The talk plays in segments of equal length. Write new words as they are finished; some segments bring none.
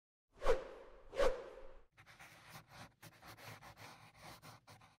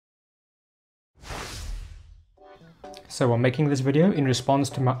So I'm making this video in response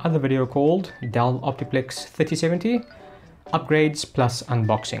to my other video called Dell OptiPlex 3070 Upgrades plus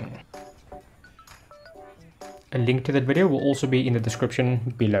Unboxing. A link to that video will also be in the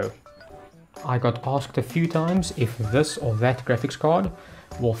description below. I got asked a few times if this or that graphics card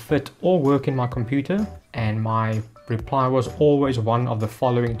will fit or work in my computer, and my reply was always one of the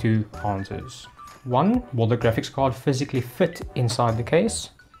following two answers. 1. Will the graphics card physically fit inside the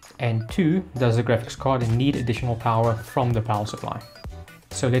case? And 2. Does the graphics card need additional power from the power supply?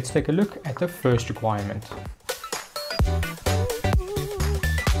 So let's take a look at the first requirement.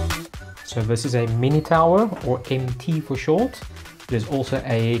 So this is a mini tower, or MT for short. There's also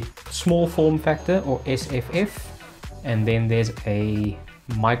a small form factor, or SFF, and then there's a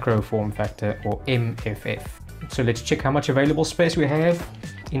micro form factor, or MFF. So let's check how much available space we have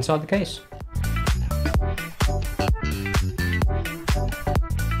inside the case.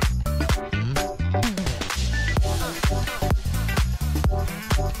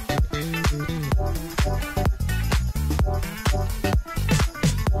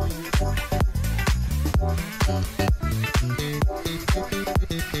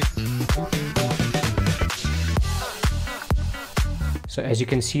 So as you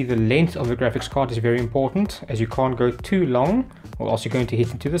can see, the length of the graphics card is very important, as you can't go too long or else you're going to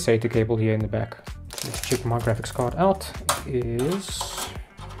hit into the SATA cable here in the back. Let's check my graphics card out. It is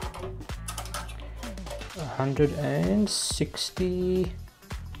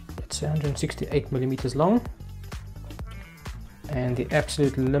 168 millimeters long, and the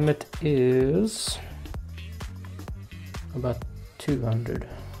absolute limit is about 200.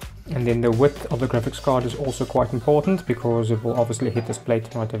 And then the width of the graphics card is also quite important, because it will obviously hit this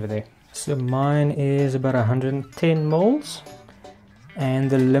plate right over there. So mine is about 110 mils, and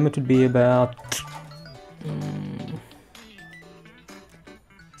the limit would be about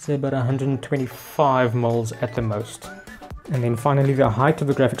say about 125 mils at the most. And then finally, the height of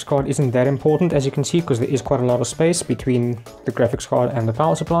the graphics card isn't that important, as you can see, because there is quite a lot of space between the graphics card and the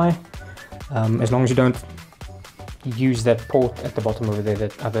power supply, as long as you don't use that port at the bottom over there,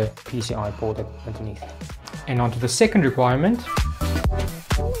 that other PCI port underneath. And on to the second requirement.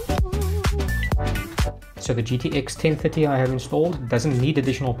 So the GTX 1030 I have installed doesn't need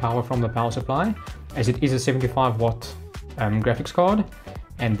additional power from the power supply, as it is a 75 watt graphics card,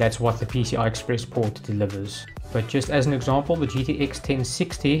 and that's what the PCI Express port delivers. But just as an example, the GTX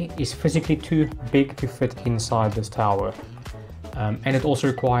 1060 is physically too big to fit inside this tower. And it also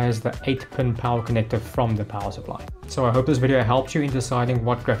requires the 8-pin power connector from the power supply. So I hope this video helps you in deciding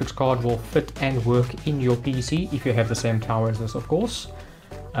what graphics card will fit and work in your PC, if you have the same tower as this, of course.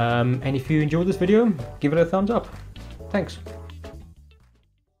 And if you enjoyed this video, give it a thumbs up. Thanks.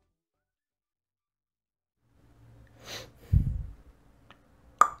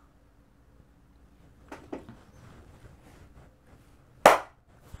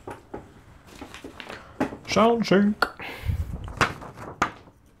 Sound sync.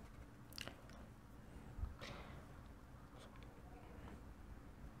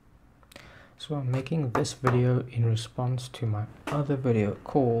 So I'm making this video in response to my other video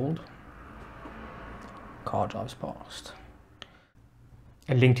called Car Drives Past.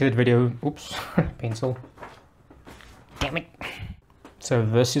 A link to that video, oops, pencil, damn it. So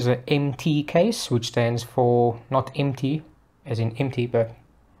this is an MT case, which stands for not empty, as in empty, but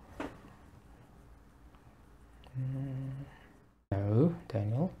no,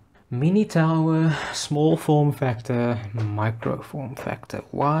 Daniel. Mini tower, small form factor, micro form factor.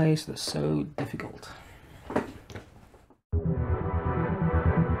 Why is this so difficult?